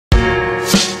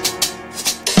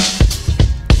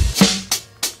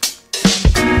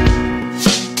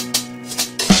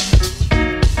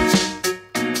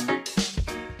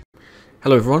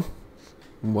Hello everyone,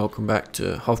 and welcome back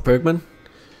to Hof Bergmann.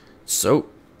 So,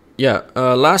 yeah,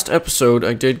 last episode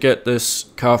I did get this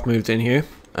calf moved in here,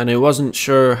 and I wasn't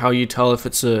sure how you tell if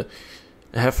it's a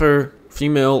heifer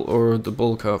female or the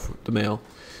bull calf, the male.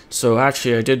 So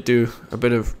actually I did do a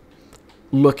bit of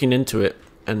looking into it,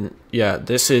 and yeah,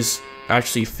 this is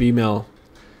actually female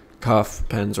calf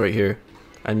pens right here,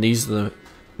 and these are the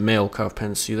male calf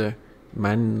pens. See there,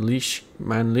 manlich,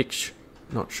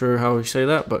 not sure how you say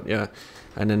that, but yeah.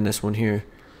 And then this one here,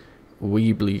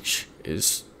 Weiblich,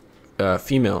 is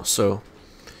female. So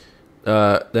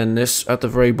then this at the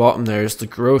very bottom there is the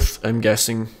growth. I'm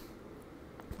guessing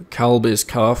Kalb is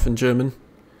calf in German.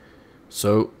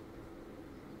 So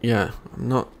yeah, I'm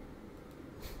not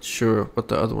sure what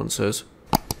the other one says.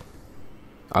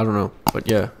 I don't know, but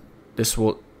yeah, this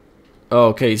will. Oh,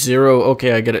 okay, 0.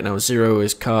 Okay, I get it now. 0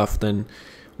 is calf. Then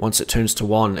once it turns to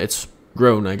 1, it's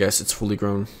grown. I guess it's fully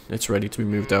grown. It's ready to be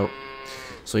moved out.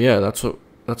 So yeah, that's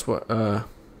what I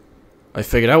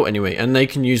figured out anyway. And they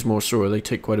can use more straw. They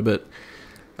take quite a bit.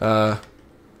 But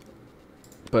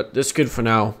it's good for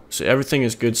now. So everything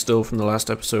is good still from the last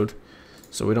episode.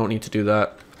 So we don't need to do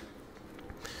that.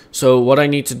 So what I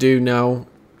need to do now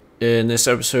in this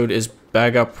episode is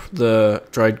bag up the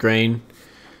dried grain.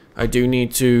 I do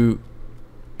need to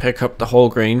pick up the whole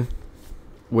grain,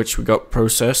 which we got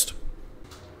processed.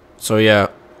 So yeah,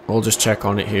 we'll just check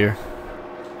on it here.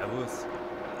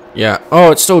 Yeah,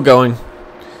 oh, it's still going.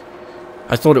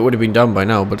 I thought it would have been done by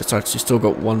now, but it's actually still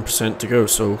got 1% to go.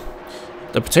 So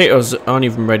the potatoes aren't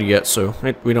even ready yet, so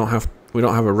we don't have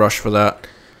a rush for that.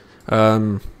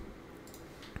 So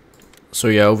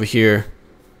yeah, over here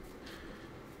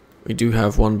we do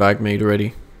have one bag made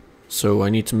already. So I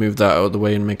need to move that out of the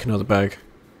way and make another bag.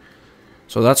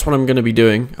 So that's what I'm going to be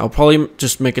doing. I'll probably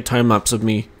just make a time lapse of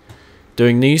me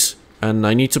doing these, and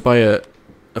I need to buy a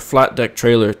flat deck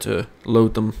trailer to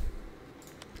load them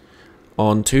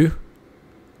onto.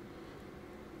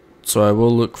 So I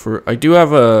will look for. I do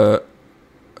have a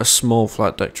small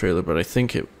flat deck trailer, but I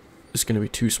think it is going to be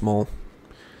too small.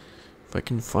 If I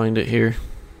can find it here.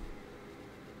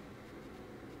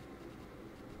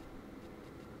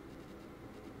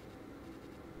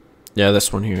 Yeah,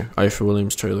 this one here, Ifer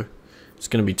Williams trailer. It's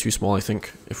going to be too small, I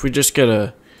think. If we just get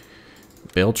a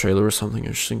bale trailer or something,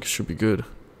 I just think it should be good.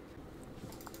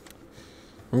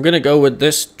 I'm going to go with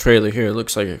this trailer here. It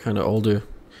looks like a kind of older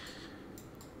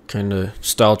kind of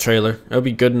style trailer. It'll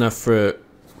be good enough for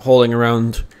hauling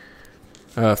around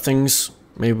things.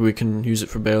 Maybe we can use it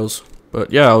for bales.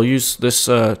 But yeah, I'll use this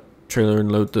trailer and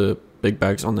load the big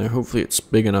bags on there. Hopefully it's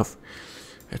big enough.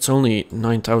 It's only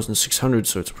 9,600,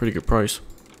 so it's a pretty good price.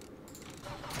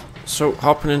 So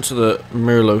hopping into the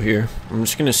Merlot here, I'm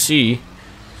just gonna see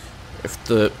if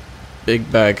the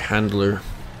big bag handler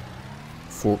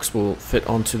forks will fit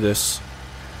onto this,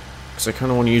 because I kind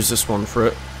of want to use this one for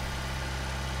it.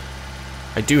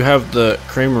 I do have the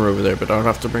Kramer over there, but I'll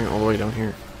have to bring it all the way down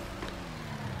here,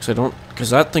 because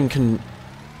that thing can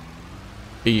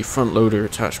be front loader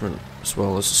attachment as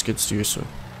well as a skid steer. So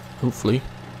hopefully,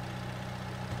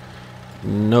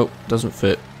 nope, doesn't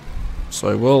fit. So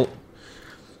I will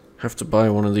have to buy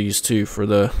one of these too for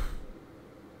the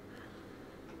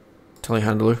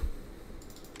telehandler.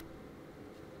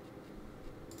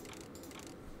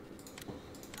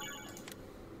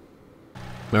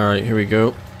 Alright, here we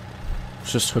go.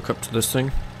 Let's just hook up to this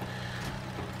thing.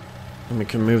 And we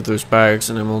can move those bags,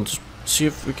 and then we'll just see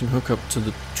if we can hook up to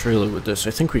the trailer with this.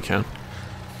 I think we can.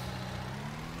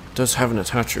 It does have an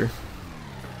attacher.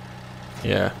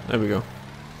 Yeah, there we go.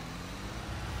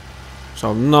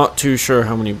 So I'm not too sure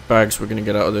how many bags we're going to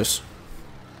get out of this.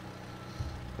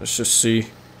 Let's just see.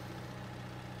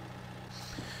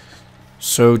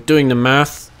 So doing the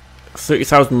math,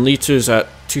 30,000 litres at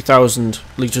 2,000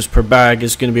 litres per bag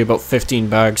is going to be about 15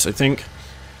 bags, I think.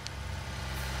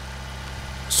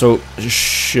 So it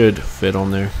should fit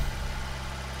on there.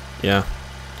 Yeah.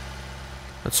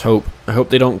 Let's hope. I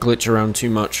hope they don't glitch around too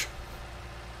much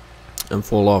and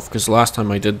fall off, because last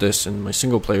time I did this in my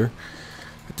single player,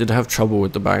 I did have trouble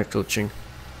with the bag glitching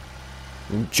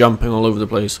and jumping all over the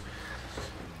place.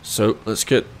 So let's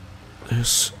get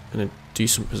this in a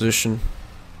decent position.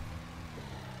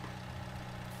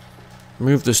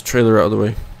 Move this trailer out of the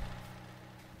way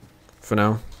for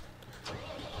now.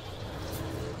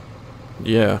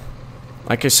 Yeah,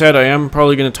 like I said, I am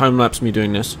probably going to time lapse me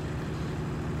doing this,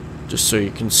 just so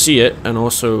you can see it, and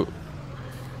also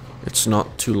it's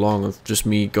not too long of just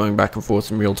me going back and forth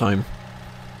in real time.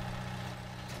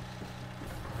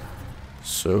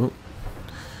 So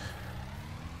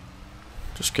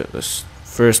just get this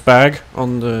first bag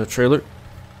on the trailer.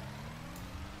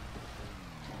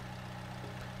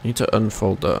 Need to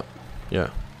unfold that. Yeah.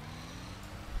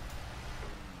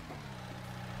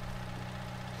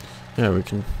 Yeah, we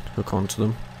can hook onto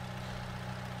them.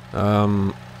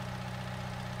 No,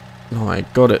 I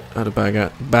got it at a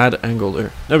bad angle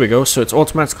there. There we go. So it's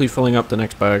automatically filling up the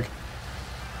next bag,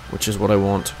 which is what I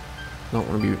want. Not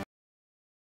want to be.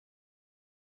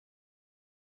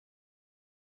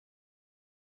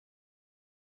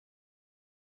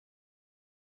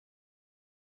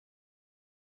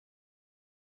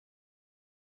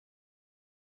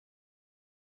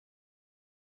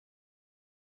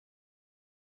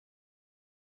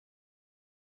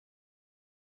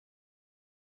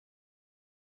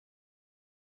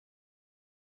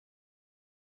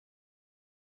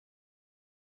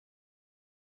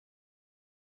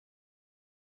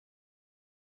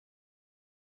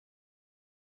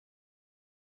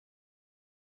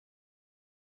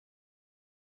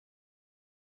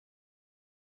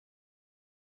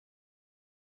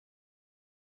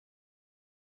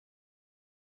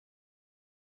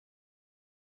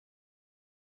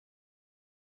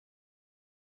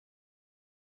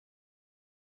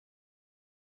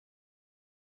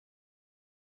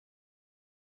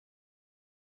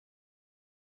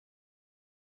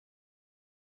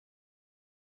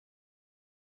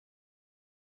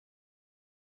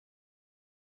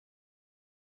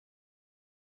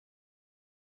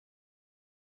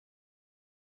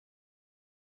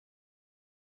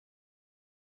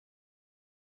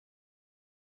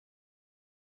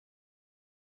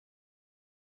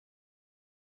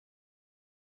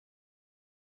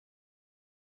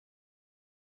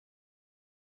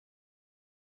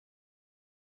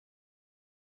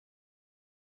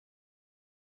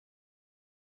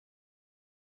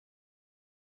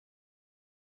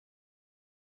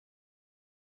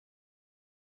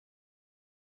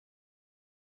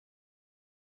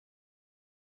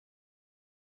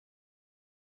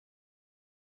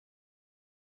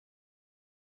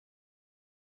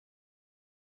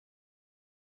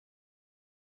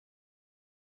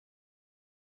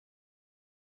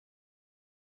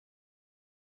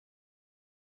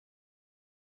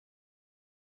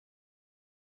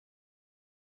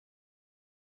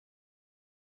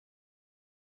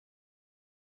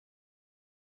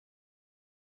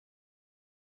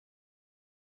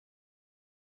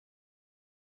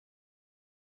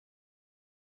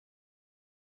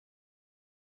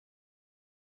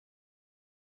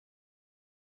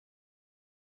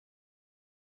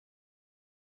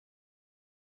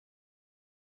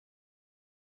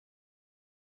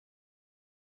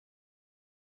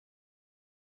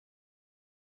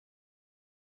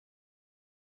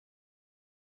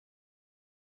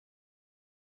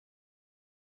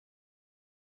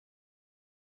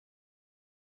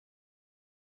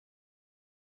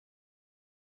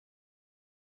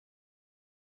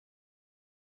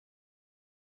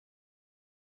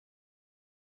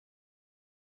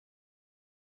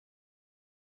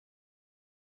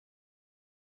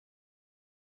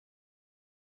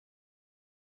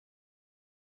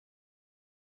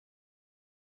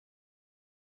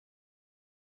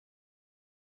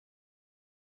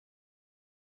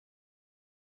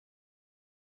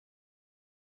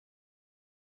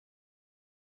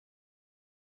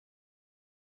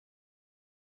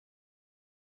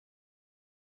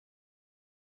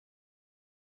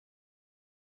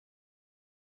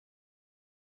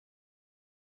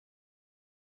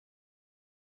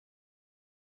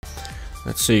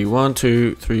 Let's see, 1,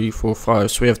 2, 3, 4,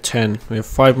 5. So we have 10. We have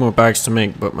 5 more bags to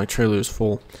make, but my trailer is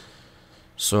full.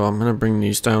 So I'm gonna bring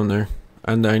these down there.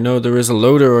 And I know there is a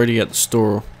loader already at the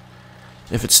store.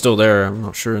 If it's still there, I'm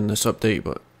not sure in this update,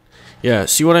 but yeah,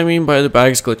 see what I mean by the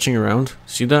bags glitching around?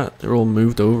 See that? They're all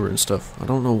moved over and stuff. I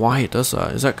don't know why it does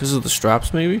that. Is that because of the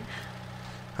straps maybe?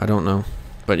 I don't know.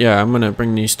 But yeah, I'm gonna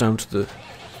bring these down to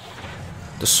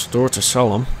the store to sell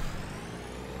them.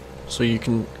 So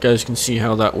you guys can see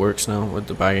how that works now with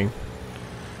the bagging.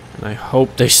 And I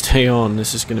hope they stay on.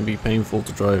 This is gonna be painful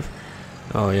to drive.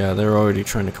 Oh yeah, they're already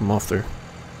trying to come off there.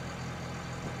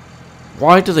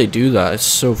 Why do they do that? It's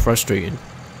so frustrating.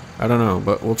 I don't know,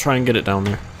 but we'll try and get it down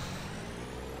there.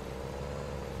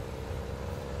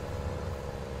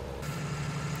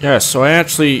 Yeah, so I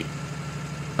actually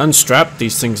unstrapped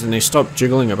these things and they stopped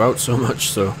jiggling about so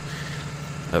much, so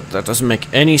that doesn't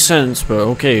make any sense, but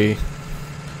okay.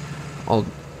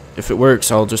 If it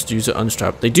works, I'll just use it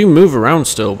unstrapped. They do move around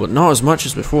still, but not as much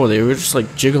as before. They were just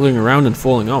like jiggling around and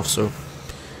falling off, so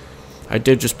I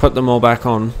did just put them all back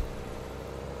on.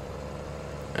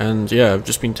 And yeah, I've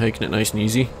just been taking it nice and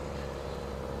easy.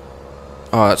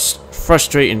 Oh, it's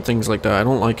frustrating, things like that. I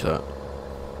don't like that.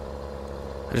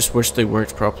 I just wish they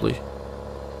worked properly.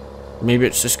 Maybe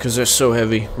it's just because they're so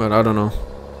heavy, but I don't know.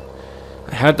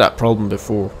 I had that problem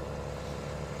before.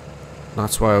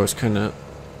 That's why I was kind of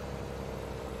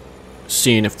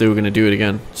seeing if they were going to do it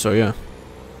again. So yeah.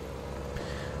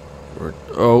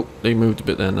 Oh, they moved a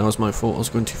bit then. That was my fault. I was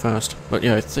going too fast. But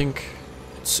yeah, I think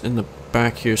it's in the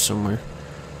back here somewhere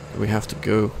that we have to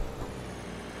go.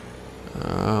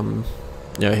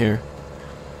 Yeah, here.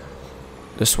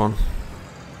 This one.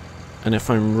 And if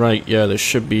I'm right, yeah, there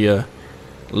should be a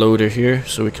loader here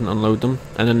so we can unload them.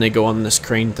 And then they go on this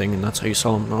crane thing, and that's how you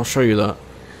sell them. I'll show you that.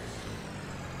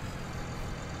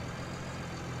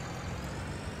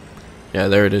 Yeah,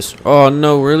 there it is. Oh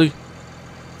no, really?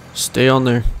 Stay on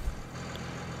there.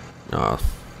 Ah,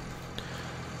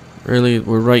 really?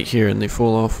 We're right here and they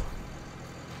fall off.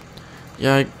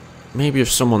 Yeah, maybe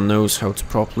if someone knows how to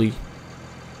properly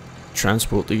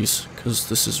transport these, because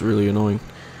this is really annoying.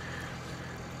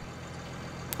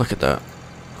 Look at that.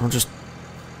 I'll just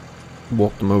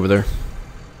walk them over there.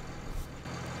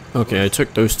 Okay, I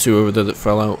took those two over there that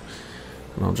fell out,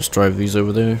 and I'll just drive these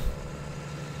over there.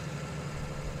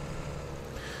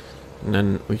 And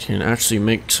then we can actually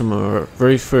make some of our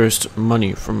very first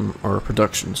money from our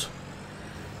productions.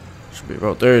 Should be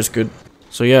about there is good.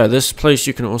 So yeah, this place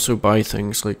you can also buy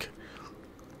things like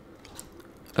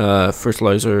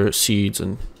fertilizer, seeds,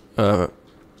 and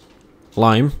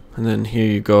lime. And then here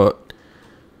you got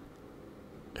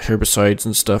herbicides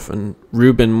and stuff, and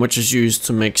Reuben, which is used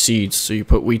to make seeds. So you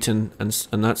put wheat in and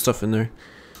that stuff in there.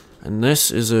 And this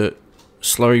is a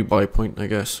slurry buy point, I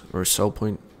guess, or a sell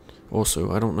point.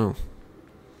 Also, I don't know.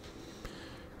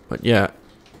 But yeah,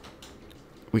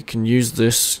 we can use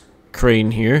this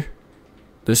crane here.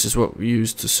 This is what we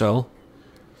use to sell.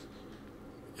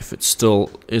 If it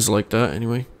still is like that,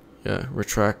 anyway. Yeah,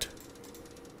 retract.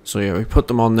 So yeah, we put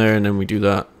them on there and then we do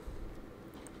that.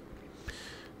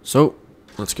 So,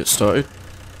 let's get started.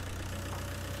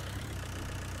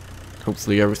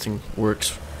 Hopefully everything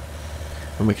works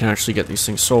and we can actually get these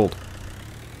things sold.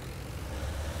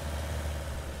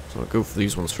 So I'll go for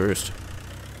these ones first.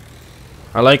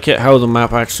 I like it how the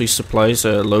map actually supplies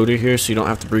a loader here, so you don't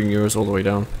have to bring yours all the way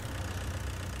down.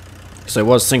 Because I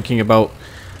was thinking about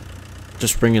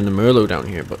just bringing the Merlot down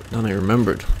here, but then I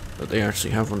remembered that they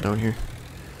actually have one down here.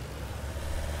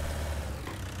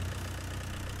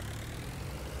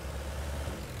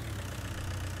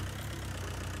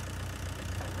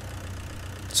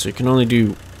 So you can only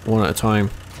do one at a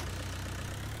time.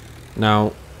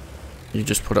 Now, you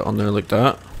just put it on there like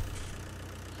that.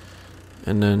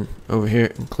 And then over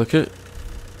here and click it,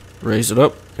 raise it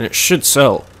up, and it should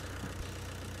sell.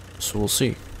 So we'll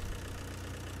see.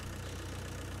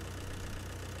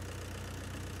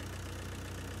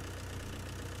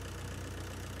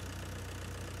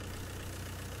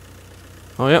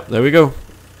 Oh yep, there we go.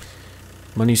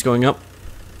 Money's going up.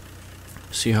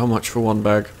 See how much for one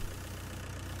bag.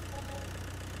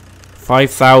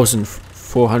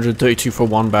 5,432 for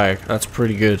one bag. That's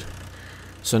pretty good.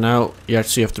 So now you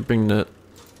actually have to bring the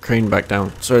crane back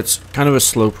down. So it's kind of a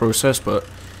slow process, but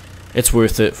it's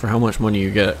worth it for how much money you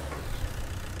get.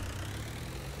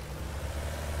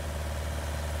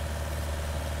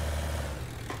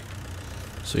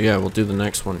 So yeah, we'll do the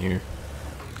next one here.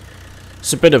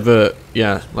 It's a bit of a,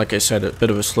 yeah, like I said, a bit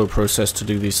of a slow process to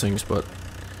do these things, but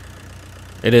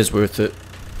it is worth it.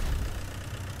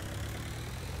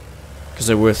 Because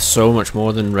they're worth so much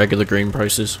more than regular grain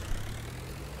prices.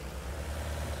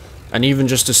 And even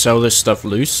just to sell this stuff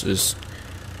loose is,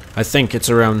 I think it's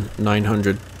around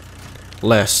 900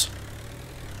 less.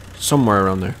 Somewhere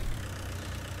around there.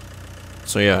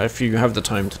 So yeah, if you have the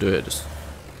time to do it,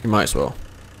 you might as well.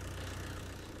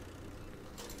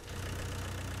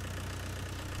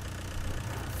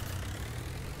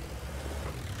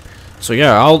 So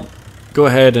yeah, I'll go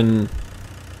ahead and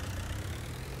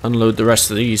unload the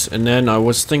rest of these. And then I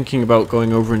was thinking about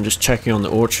going over and just checking on the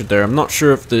orchard there. I'm not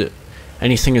sure if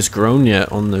anything has grown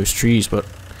yet on those trees, but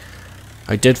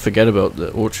I did forget about the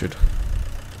orchard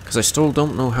because I still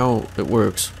don't know how it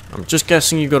works. I'm just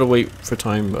guessing you gotta wait for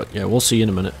time, but yeah, we'll see in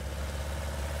a minute.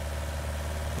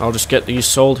 I'll just get these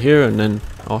sold here and then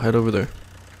I'll head over there.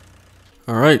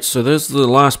 Alright, so there's the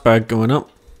last bag going up.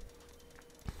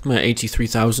 I'm at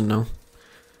 83,000 now.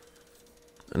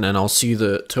 And then I'll see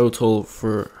the total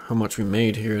for how much we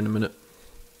made here in a minute.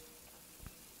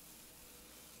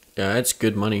 Yeah, it's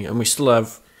good money, and we still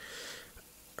have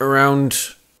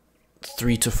around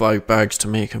 3 to 5 bags to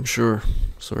make, I'm sure.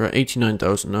 So we're at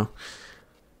 89,000 now.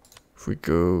 If we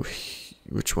go,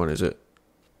 which one is it?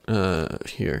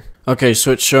 Here. Okay,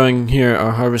 so it's showing here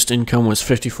our harvest income was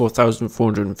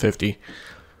 54,450.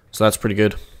 So that's pretty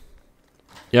good.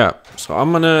 Yeah, so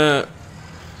I'm gonna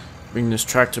bring this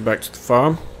tractor back to the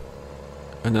farm,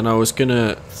 and then I was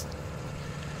gonna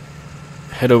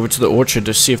head over to the orchard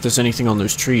to see if there's anything on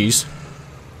those trees.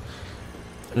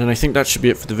 And then I think that should be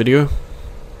it for the video.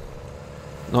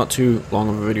 Not too long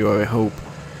of a video, I hope.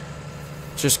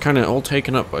 Just kind of all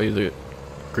taken up by the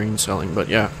grain selling, but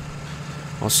yeah.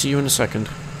 I'll see you in a second.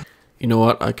 You know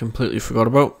what I completely forgot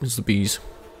about is the bees.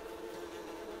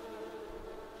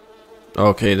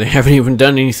 Okay, they haven't even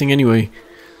done anything anyway.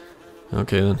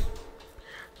 Okay then.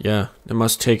 Yeah, it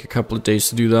must take a couple of days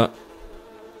to do that.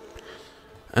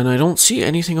 And I don't see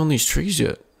anything on these trees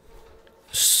yet.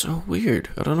 It's so weird.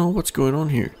 I don't know what's going on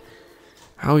here.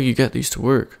 How you get these to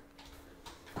work,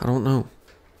 I don't know.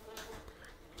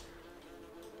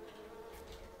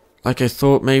 Like, I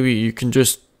thought maybe you can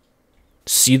just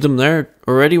see them there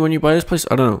already when you buy this place.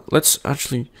 I don't know. Let's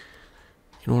actually,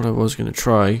 you know what I was going to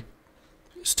try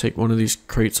is take one of these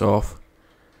crates off.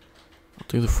 I'll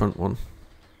do the front one.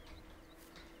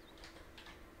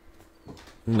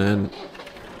 And then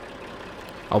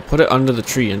I'll put it under the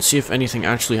tree and see if anything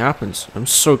actually happens. I'm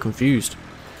so confused.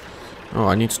 Oh,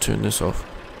 I need to turn this off.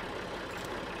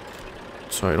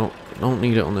 Sorry, I don't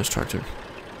need it on this tractor.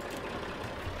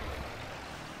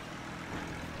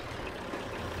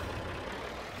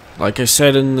 Like I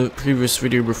said in the previous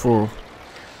video before,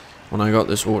 when I got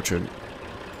this orchard,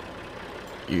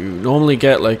 you normally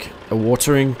get like a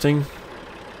watering thing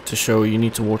to show you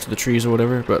need to water the trees or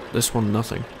whatever, but this one,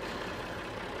 nothing.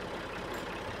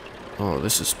 Oh,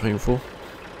 this is painful.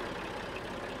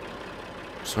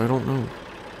 So I don't know.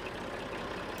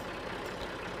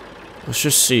 Let's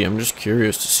just see. I'm just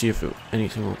curious to see if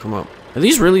anything will come up. Are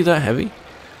these really that heavy?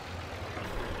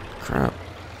 Crap.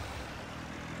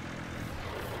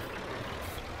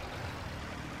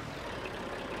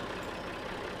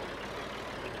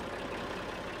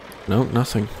 No,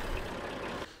 nothing.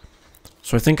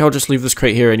 So I think I'll just leave this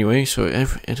crate here anyway, so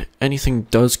if anything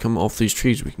does come off these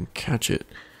trees, we can catch it.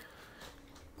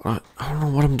 I don't know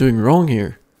what I'm doing wrong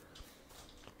here.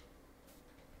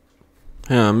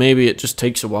 Yeah, maybe it just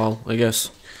takes a while, I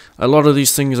guess. A lot of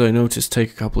these things I noticed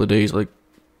take a couple of days, like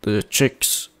the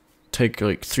chicks take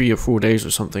like 3 or 4 days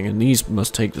or something, and these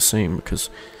must take the same because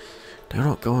they're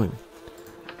not going.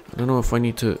 I don't know if I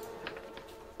need to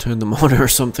turn them on or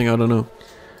something, I don't know.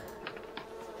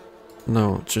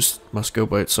 No, it just must go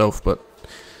by itself, but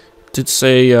it did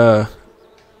say I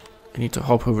need to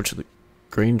hop over to the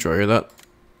grain dryer. That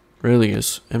really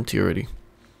is empty already.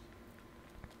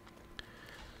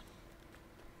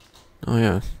 Oh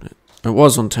yeah, it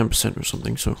was on 10% or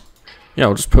something, so yeah,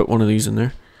 I'll just put one of these in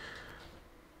there.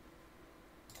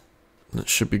 That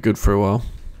should be good for a while.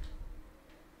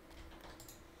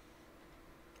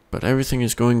 But everything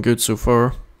is going good so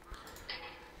far.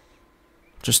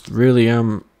 Just really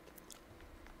am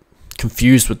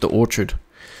confused with the orchard.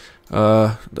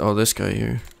 Oh, this guy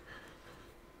here.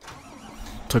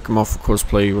 Took him off for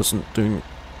cosplay. He wasn't doing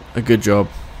a good job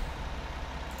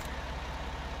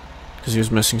because he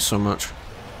was missing so much.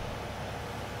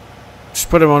 Just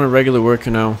put him on a regular worker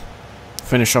now.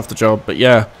 Finish off the job. But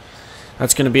yeah,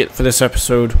 that's gonna be it for this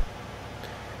episode.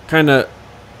 Kinda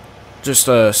just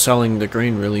selling the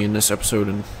grain really in this episode,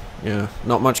 and yeah,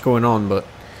 not much going on, but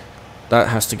that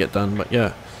has to get done. But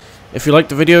yeah, if you liked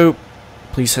the video,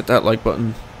 please hit that like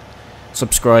button.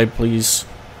 Subscribe, please,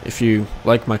 if you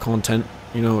like my content.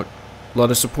 You know, a lot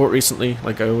of support recently,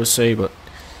 like I always say, but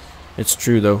it's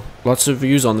true though. Lots of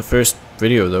views on the first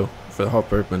video though, for the Hof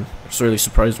Bergmann. I was really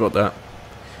surprised about that.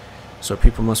 So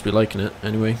people must be liking it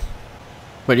anyway.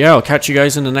 But yeah, I'll catch you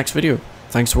guys in the next video.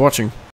 Thanks for watching.